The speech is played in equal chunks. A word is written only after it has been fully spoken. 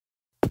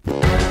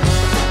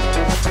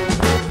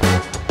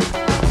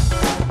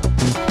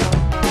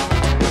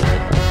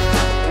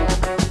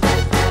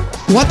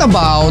What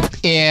about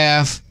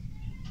if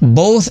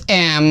both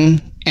m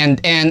and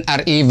n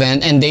are even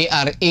and they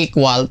are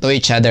equal to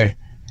each other?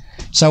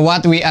 So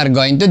what we are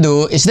going to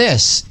do is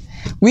this.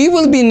 We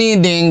will be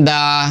needing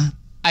the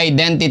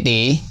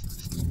identity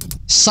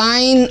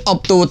sine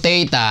of 2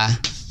 theta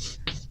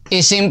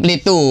is simply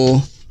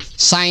 2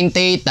 sine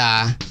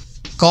theta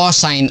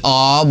cosine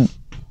of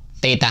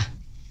theta.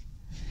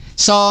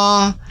 So,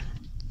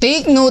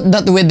 take note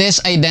that with this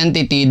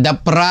identity, the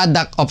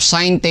product of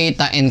sine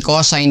theta and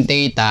cosine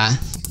theta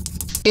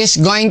is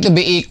going to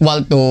be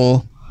equal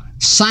to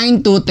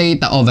sine 2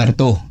 theta over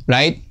 2,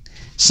 right?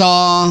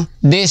 So,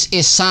 this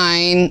is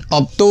sine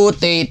of 2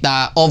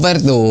 theta over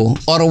 2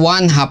 or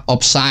 1/2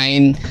 of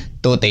sine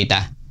 2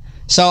 theta.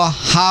 So,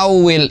 how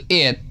will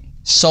it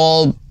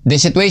solve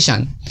this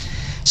equation?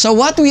 So,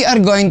 what we are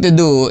going to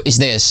do is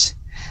this.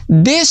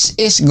 This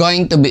is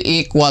going to be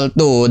equal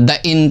to the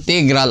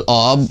integral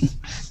of,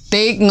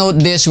 take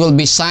note this will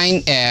be sine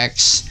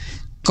x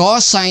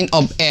cosine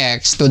of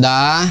x to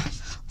the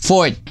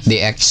 4th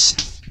dx.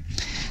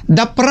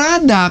 The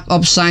product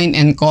of sine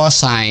and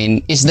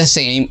cosine is the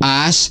same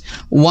as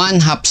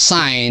 1/2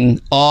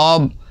 sine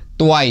of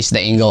twice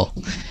the angle.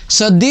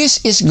 So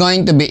this is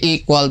going to be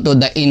equal to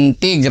the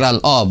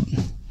integral of,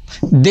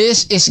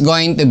 this is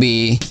going to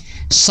be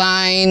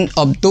sine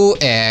of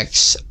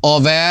 2x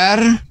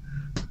over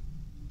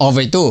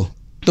 2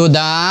 to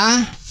the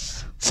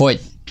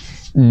 4th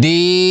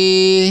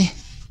dx.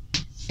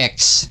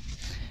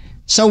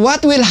 So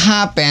what will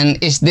happen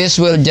is this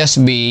will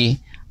just be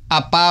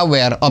a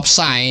power of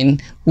sine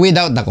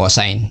without the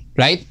cosine,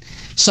 right?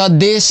 So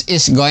this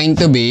is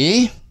going to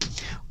be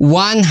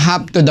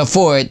 1/2 to the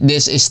 4th.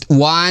 This is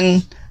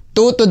 1.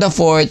 2 to the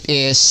 4th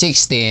is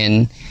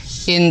 16.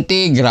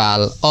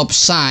 Integral of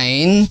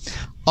sine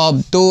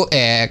of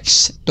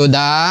 2x to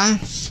the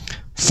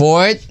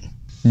 4th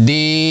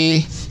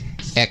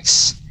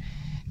dx.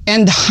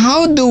 And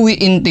how do we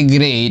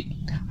integrate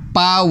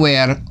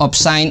power of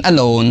sine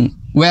alone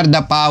where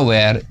the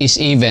power is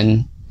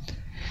even?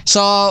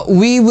 So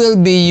we will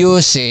be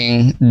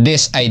using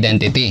this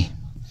identity.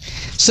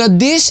 So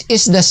this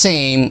is the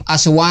same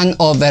as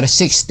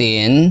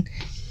 1/16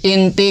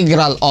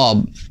 integral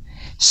of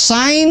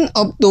sine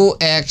of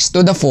 2x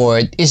to the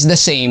 4th is the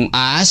same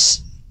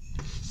as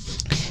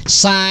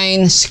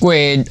sine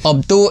squared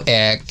of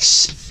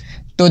 2x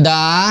to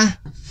the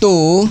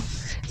 2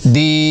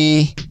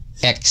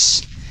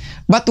 dx.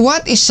 But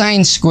what is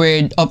sine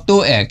squared of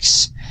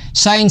 2x?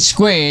 Sine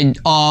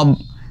squared of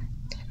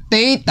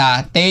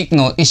theta, take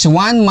note, is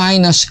 1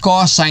 minus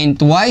cosine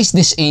twice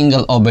this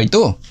angle over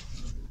 2.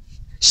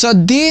 So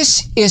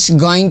this is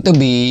going to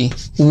be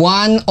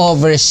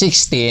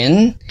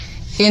 1/16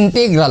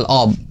 integral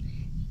of.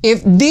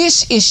 If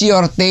this is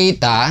your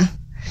theta,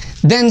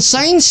 then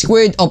sine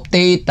squared of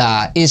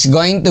theta is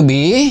going to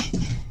be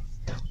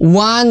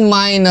 1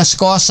 minus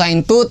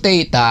cosine 2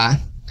 theta,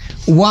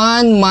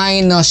 1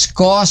 minus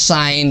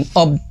cosine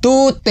of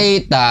 2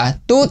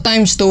 theta, 2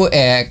 times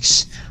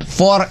 2x,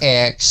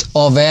 4x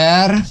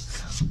over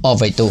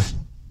 2.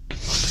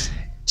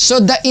 So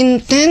the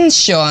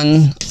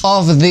intention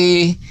of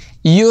the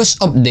use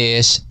of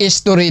this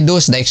is to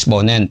reduce the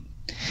exponent.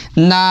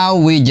 Now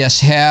we just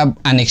have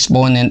an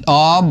exponent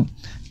of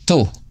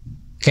 2.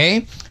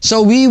 Okay? So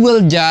we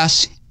will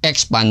just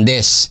expand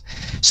this.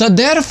 So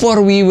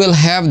therefore, we will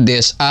have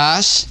this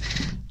as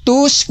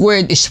 2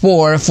 squared is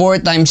 4.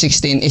 4 times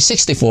 16 is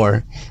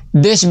 64.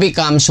 This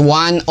becomes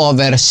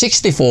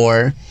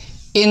 1/64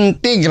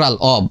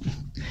 integral of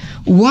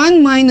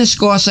 1 minus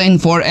cosine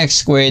 4x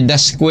squared. The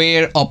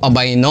square of a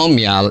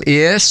binomial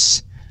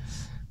is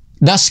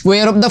the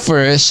square of the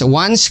first,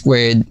 1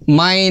 squared,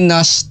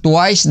 minus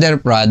twice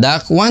their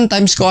product. 1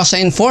 times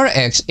cosine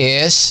 4x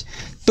is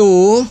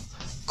 2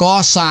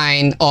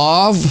 cosine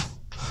of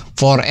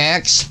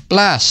 4x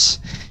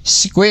plus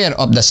square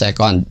of the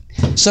second.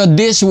 So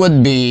this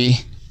would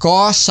be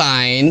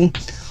cosine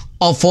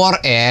of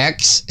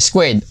 4x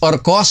squared or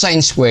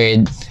cosine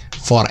squared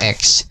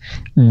 4x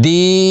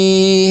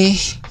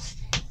dx,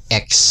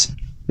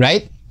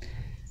 right?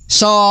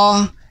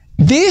 So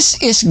this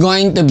is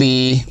going to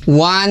be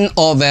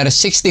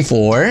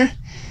 1/64.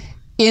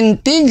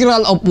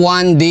 Integral of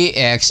 1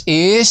 dx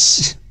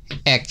is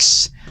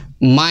x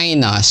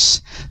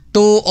minus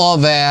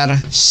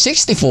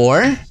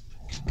 2/64.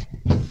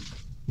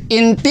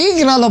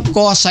 Integral of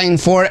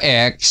cosine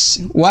 4x.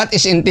 What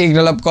is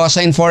integral of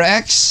cosine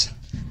 4x?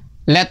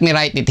 Let me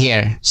write it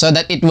here so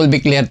that it will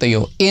be clear to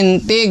you.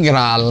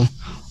 Integral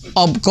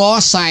of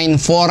cosine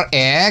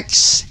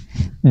 4x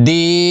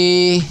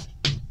dx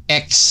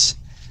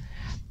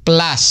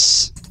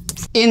plus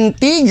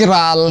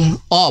integral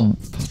of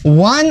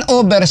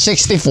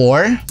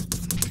 1/64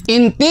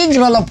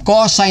 integral of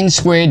cosine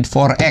squared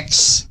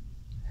 4x.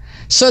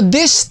 So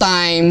this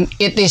time,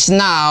 it is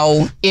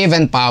now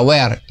even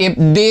power. If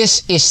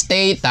this is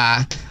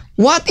theta,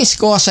 what is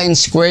cosine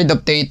squared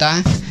of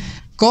theta?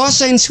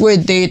 Cosine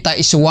squared theta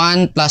is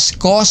 1 plus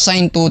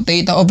cosine 2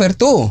 theta over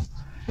 2.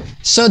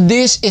 So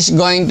this is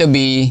going to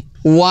be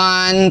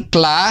 1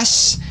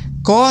 plus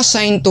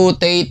cosine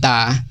 2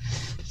 theta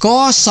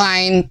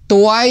cosine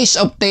twice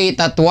of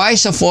theta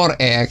twice of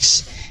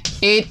 4x,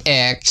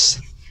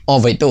 8x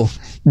over 2.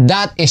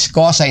 That is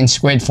cosine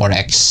squared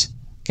 4x.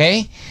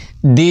 Okay?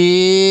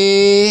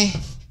 dx.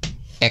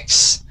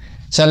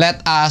 So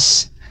let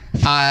us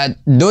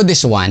do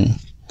this one.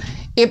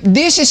 If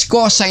this is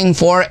cosine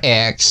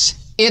 4x,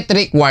 it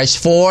requires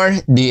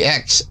 4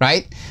 dx,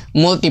 right?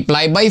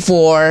 Multiply by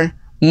 4,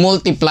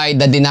 multiply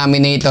the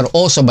denominator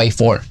also by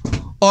 4.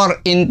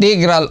 Or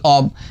integral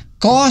of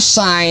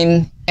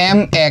cosine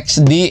mx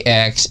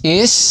dx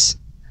is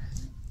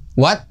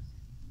what?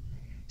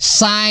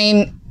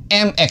 Sine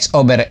mx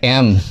over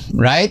m,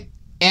 right?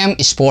 M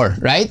is 4,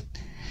 right?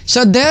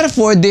 So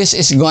therefore, this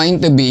is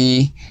going to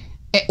be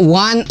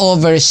 1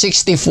 over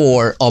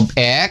 64 of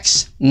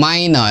x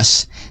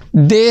minus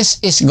this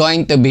is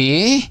going to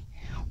be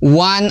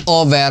 1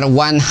 over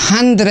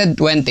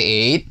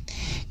 128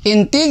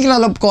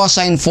 integral of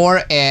cosine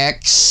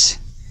 4x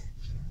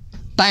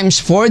times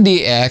 4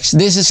 dx.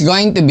 This is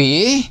going to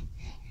be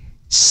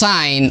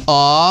sine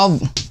of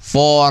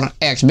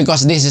 4x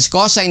because this is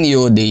cosine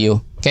u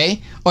du.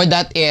 Okay? Or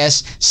that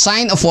is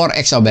sine of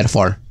 4x over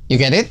 4. You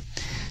get it?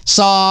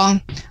 So,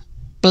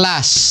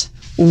 plus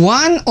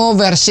 1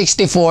 over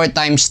 64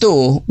 times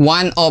 2,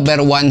 1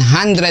 over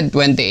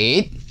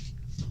 128,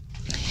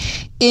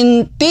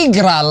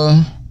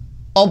 integral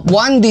of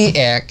 1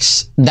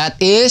 dx, that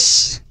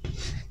is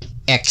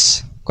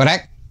x,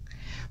 correct?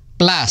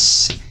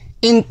 Plus,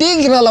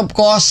 integral of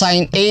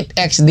cosine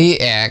 8x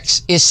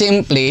dx is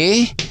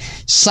simply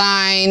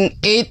sine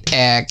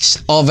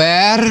 8x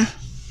over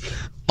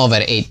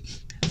 8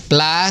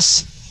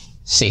 plus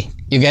c.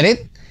 You get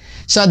it?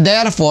 So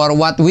therefore,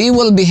 what we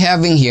will be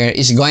having here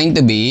is going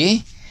to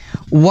be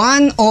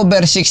 1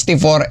 over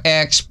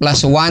 64x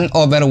plus 1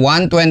 over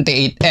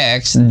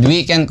 128x.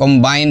 We can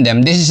combine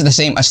them. This is the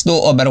same as 2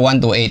 over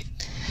 128.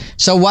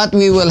 So what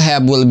we will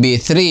have will be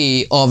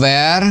 3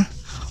 over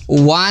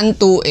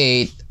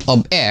 128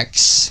 of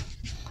x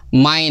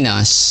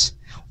minus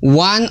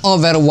 1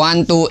 over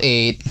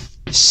 128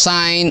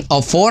 sine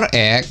of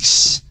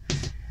 4x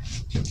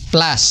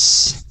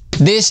plus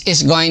this is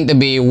going to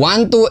be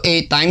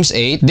 128 times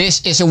 8.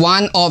 This is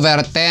 1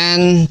 over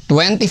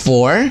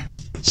 1024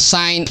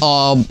 sine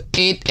of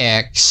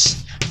 8x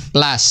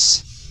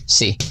plus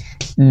c.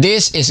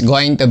 This is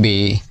going to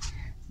be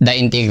the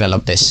integral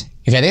of this.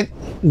 You get it?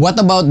 What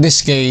about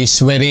this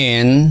case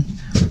wherein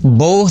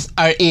both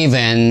are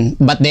even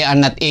but they are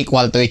not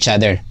equal to each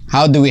other?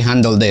 How do we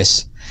handle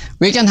this?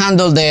 We can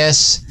handle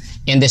this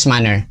in this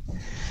manner.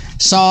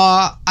 So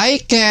I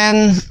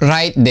can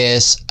write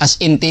this as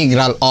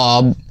integral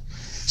of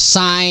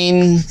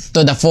sine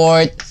to the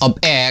 4th of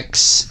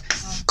x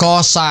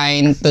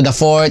cosine to the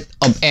 4th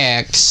of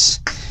x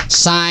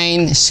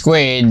sine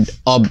squared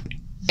of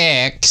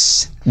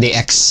x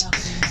dx,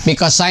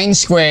 because sine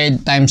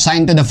squared times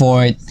sine to the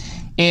 4th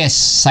is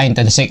sine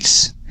to the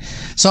 6th.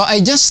 So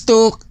I just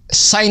took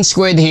sine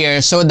squared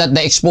here so that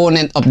the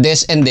exponent of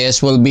this and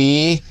this will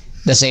be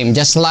the same,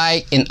 just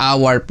like in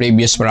our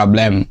previous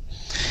problem.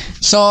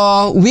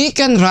 So we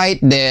can write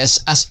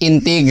this as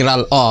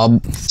integral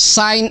of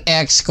sine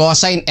x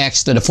cosine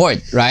x to the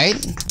 4th, right?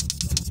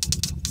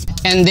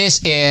 And this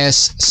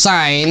is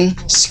sine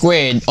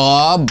squared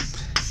of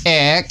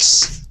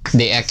x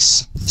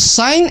dx.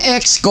 Sine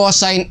x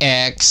cosine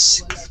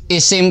x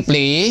is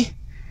simply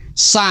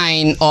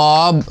sine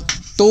of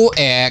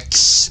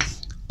 2x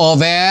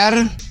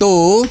over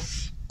 2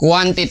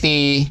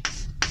 quantity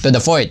to the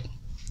 4th.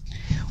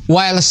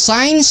 While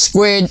sine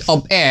squared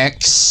of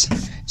x,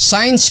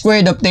 sine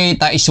squared of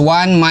theta is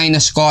 1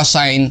 minus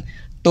cosine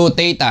 2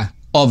 theta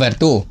over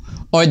 2.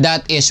 Or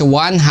that is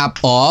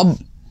 1/2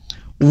 of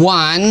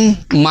 1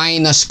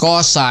 minus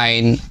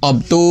cosine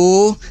of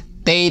 2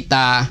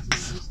 theta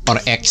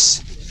or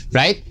x.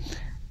 Right?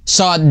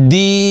 So,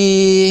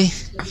 dx.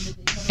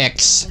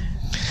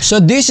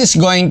 So, this is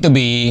going to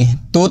be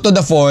 2 to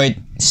the 4th,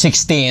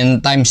 16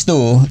 times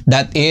 2.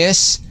 That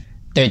is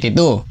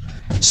 32.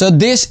 So,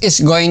 this is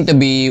going to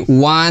be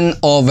 1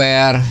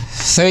 over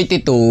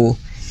 32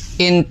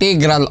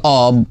 integral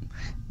of,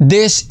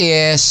 this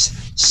is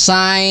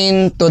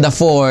sine to the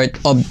 4th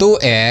of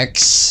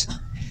 2x,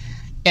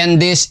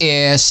 and this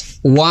is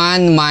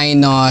 1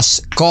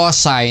 minus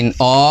cosine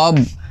of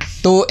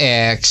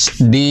 2x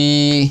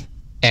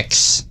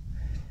dx.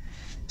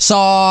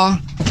 So,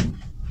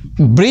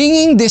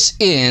 bringing this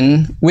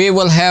in, we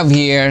will have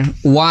here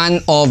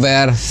 1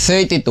 over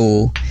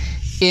 32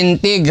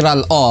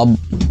 integral of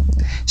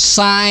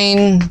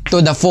sine to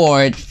the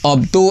 4th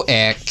of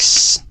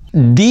 2x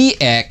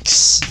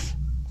dx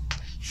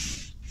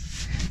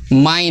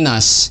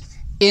minus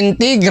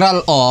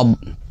integral of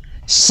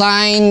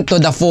sine to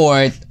the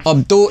 4th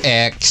of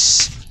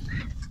 2x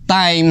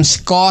times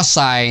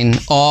cosine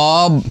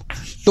of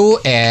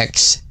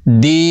 2x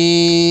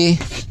dx.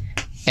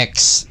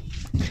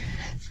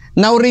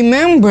 Now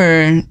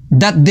remember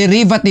that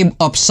derivative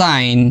of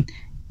sine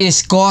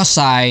is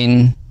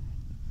cosine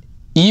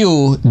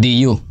u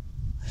du.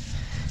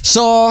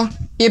 So,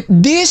 if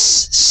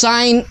this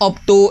sine of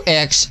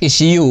 2x is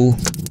u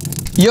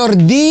your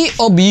d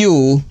of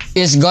u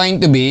is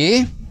going to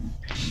be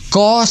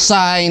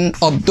cosine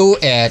of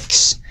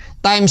 2x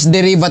times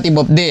derivative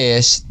of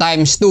this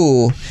times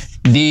 2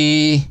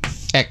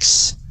 dx.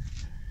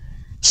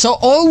 So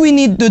all we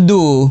need to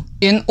do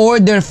in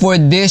order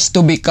for this to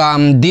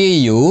become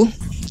du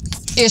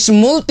is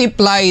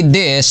multiply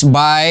this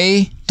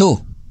by 2.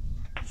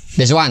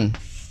 This one.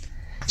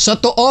 So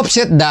to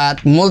offset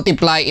that,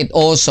 multiply it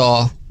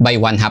also by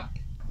 1/2.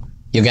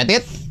 You get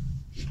it?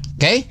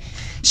 Okay?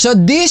 So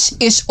this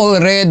is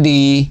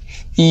already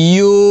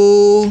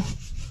u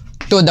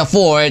to the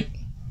 4th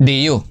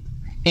du.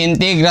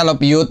 Integral of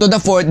u to the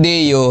 4th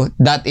du,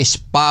 that is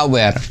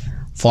power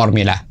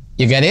formula.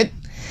 You get it?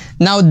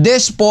 Now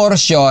this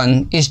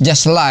portion is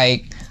just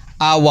like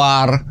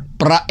our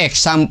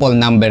example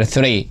number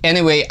 3.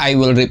 Anyway, I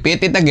will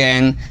repeat it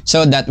again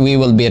so that we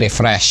will be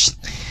refreshed.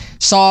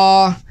 So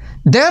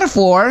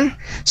therefore,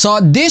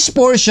 this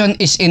portion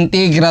is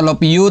integral of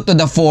u to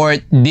the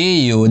 4th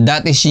du,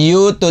 that is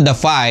u to the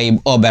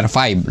 5 over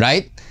 5,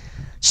 right?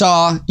 So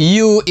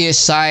u is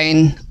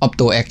sine of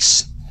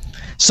 2x.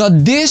 So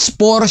this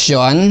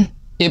portion,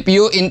 if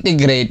you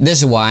integrate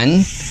this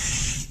one,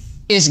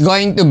 is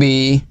going to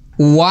be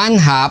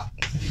 1/2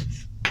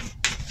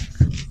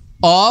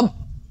 of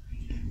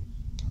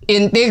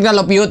integral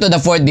of u to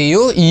the 4th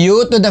du,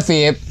 u to the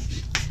 5th,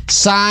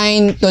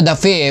 sine to the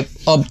 5th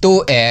of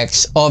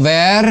 2x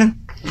over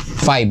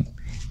 5.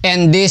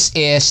 And this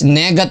is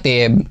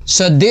negative.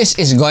 So this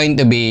is going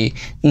to be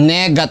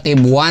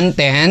negative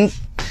 1/10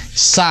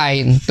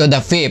 sine to the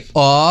 5th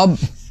of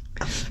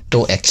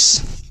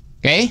 2x.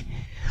 Okay?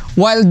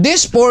 While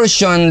this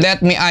portion,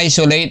 let me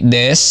isolate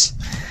this.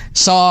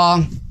 So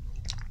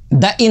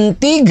the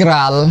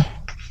integral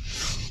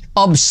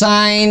of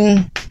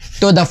sine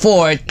to the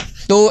 4th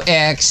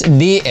 2x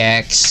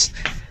dx,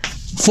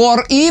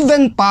 for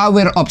even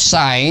power of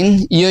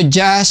sine, you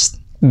just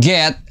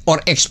get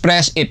or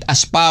express it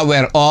as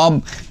power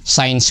of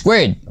sine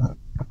squared.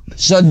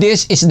 So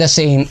this is the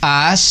same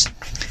as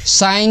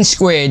sine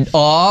squared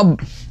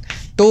of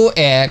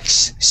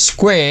 2x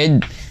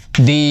squared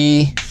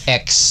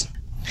dx.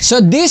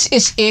 So this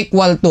is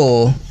equal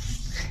to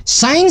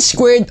sine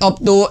squared of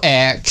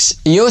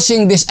 2x,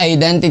 using this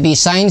identity,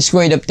 sine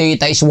squared of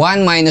theta is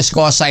 1 minus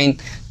cosine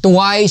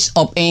twice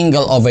of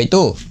angle over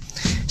 2.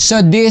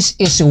 So this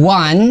is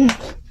 1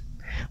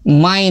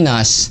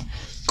 minus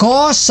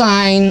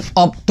cosine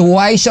of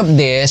twice of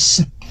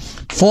this,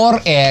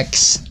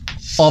 4x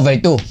over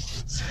 2.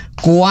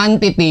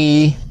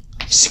 Quantity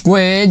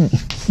squared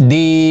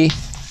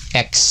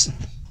dx.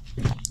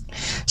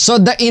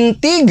 So the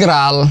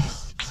integral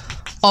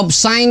of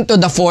sine to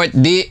the 4th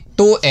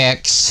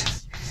 2x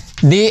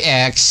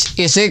dx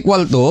is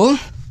equal to,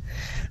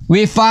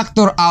 we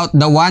factor out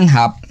the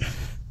 1/2.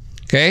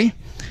 Okay?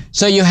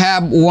 So you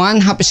have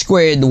 1/2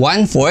 squared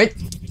 1/4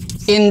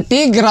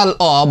 integral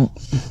of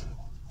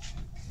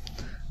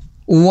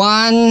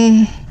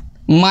 1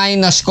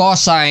 minus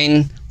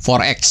cosine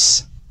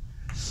 4x.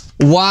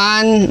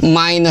 1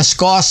 minus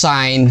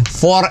cosine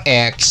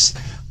 4x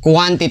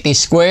quantity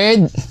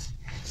squared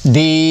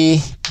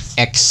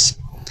dx.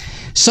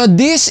 So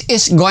this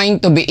is going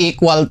to be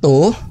equal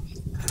to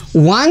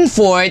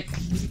 1/4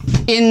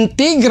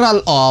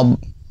 integral of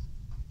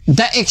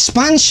the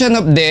expansion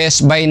of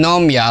this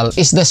binomial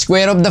is the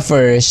square of the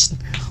first,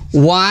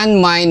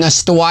 1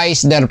 minus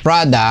twice their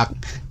product,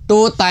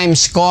 2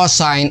 times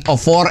cosine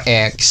of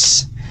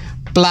 4x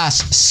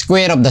plus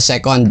square of the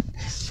second,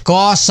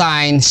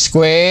 cosine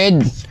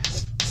squared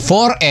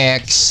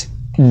 4x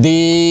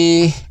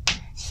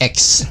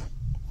dx.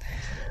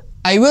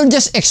 I will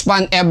just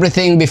expand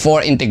everything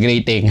before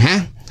integrating,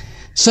 huh?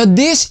 So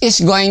this is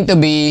going to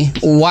be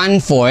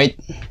 1/4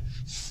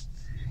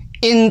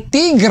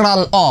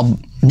 integral of,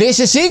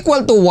 this is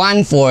equal to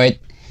 1/4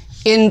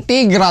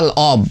 integral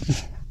of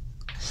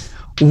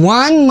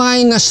 1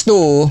 minus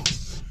 2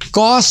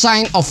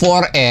 cosine of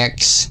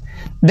 4x,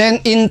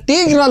 then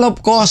integral of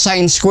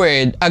cosine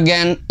squared,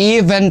 again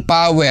even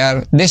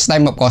power, this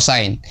time of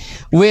cosine.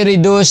 We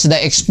reduce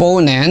the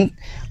exponent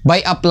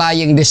by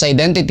applying this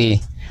identity,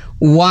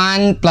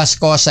 1 plus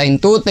cosine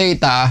 2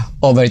 theta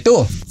over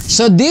 2.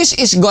 So this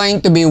is going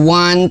to be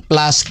 1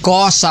 plus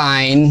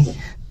cosine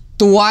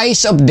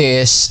twice of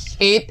this,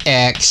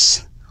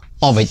 8x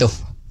over 2.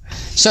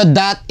 So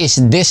that is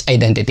this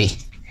identity,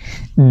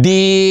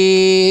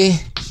 dx.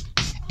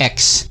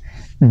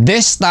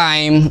 This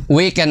time,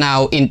 we can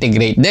now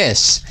integrate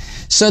this.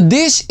 So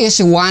this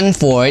is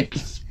 1/4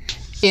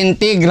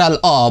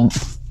 integral of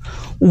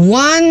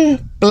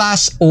 1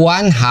 plus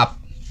 1/2.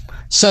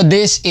 So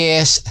this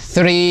is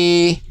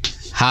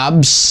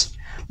 3/2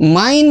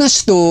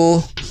 minus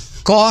 2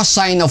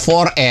 cosine of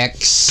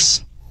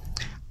 4x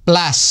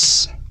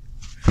plus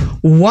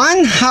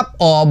 1/2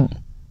 of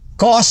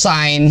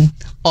cosine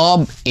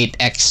of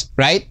 8x,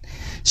 right?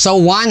 So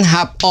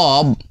 1/2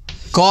 of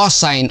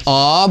cosine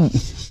of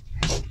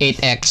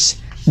 8x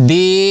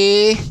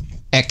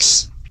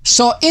dx.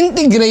 So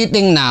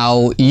integrating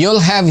now,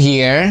 you'll have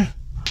here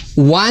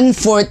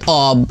 1/4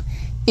 of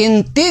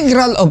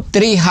integral of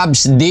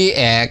 3/2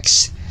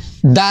 dx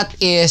that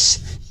is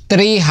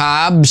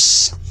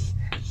 3/2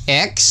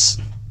 x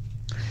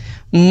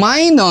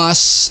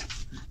minus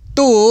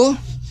 2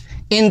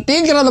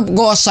 integral of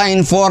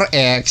cosine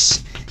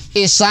 4x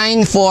is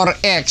sine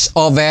 4x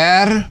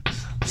over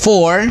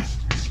 4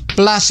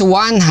 plus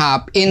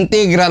 1/2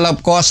 integral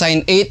of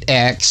cosine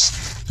 8x,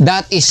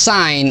 that is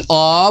sine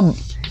of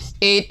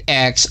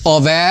 8x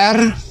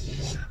over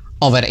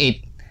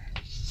 8.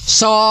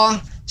 So,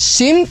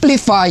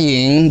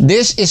 simplifying,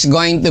 this is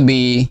going to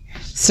be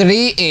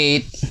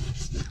 3/8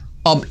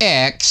 of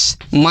x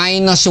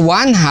minus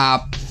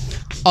 1/2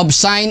 of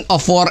sine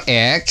of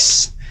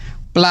 4x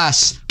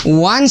plus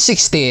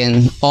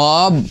 1/16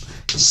 of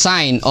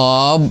sine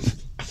of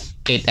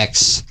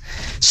 8x.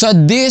 So,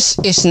 this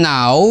is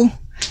now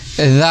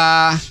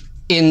the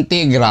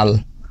integral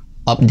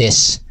of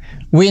this.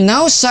 We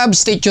now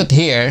substitute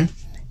here.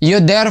 You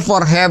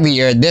therefore have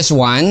here this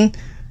one.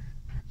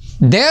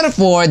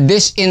 Therefore,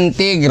 this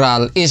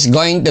integral is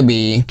going to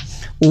be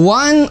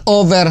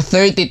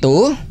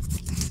 1/32.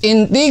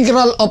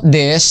 Integral of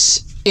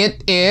this,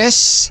 it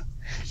is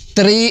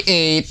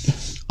 3/8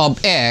 of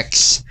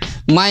x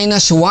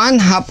minus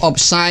 1/2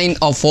 of sine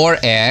of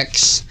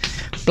 4x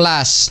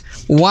plus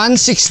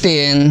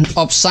 1/16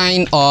 of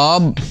sine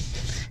of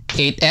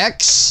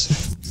 8x.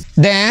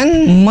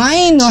 Then,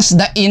 minus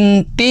the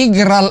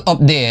integral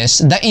of this.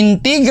 The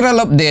integral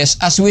of this,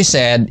 as we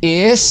said,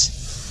 is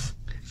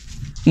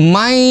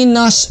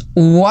minus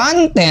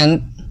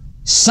 1/10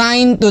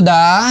 sine to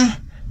the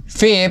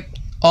 5th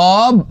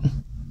of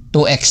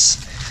 2x.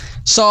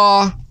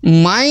 So,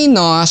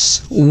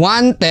 minus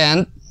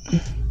 1/10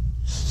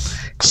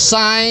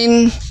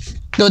 sine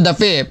to the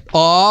 5th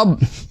of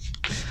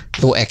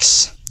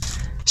 2x.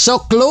 So,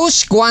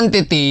 close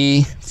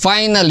quantity,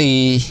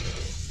 finally,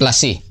 plus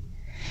c.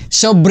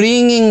 So,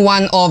 bringing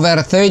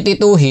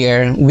 1/32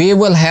 here, we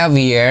will have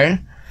here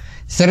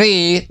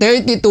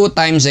 32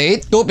 times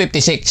 8,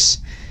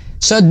 256.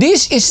 So,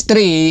 this is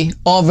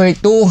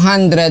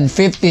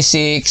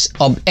 3/256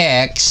 of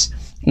x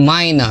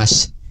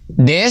minus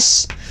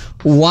this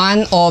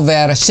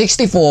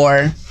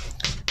 1/64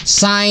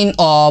 sine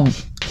of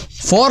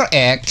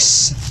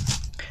 4x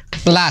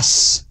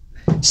plus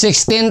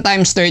 16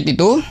 times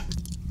 32,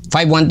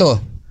 512.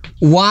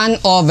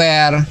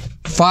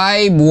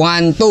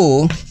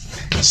 1/512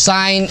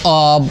 sine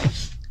of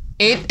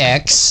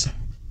 8x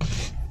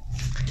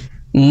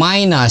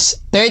minus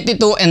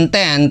 32 and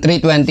 10,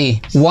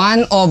 320.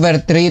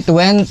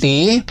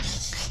 1/320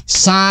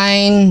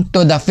 sine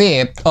to the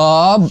 5th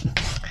of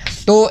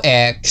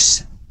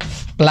 2x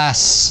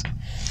plus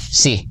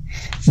c.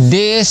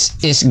 This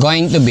is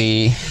going to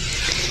be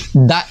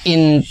the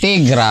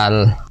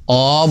integral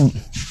of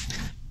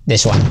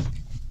this one.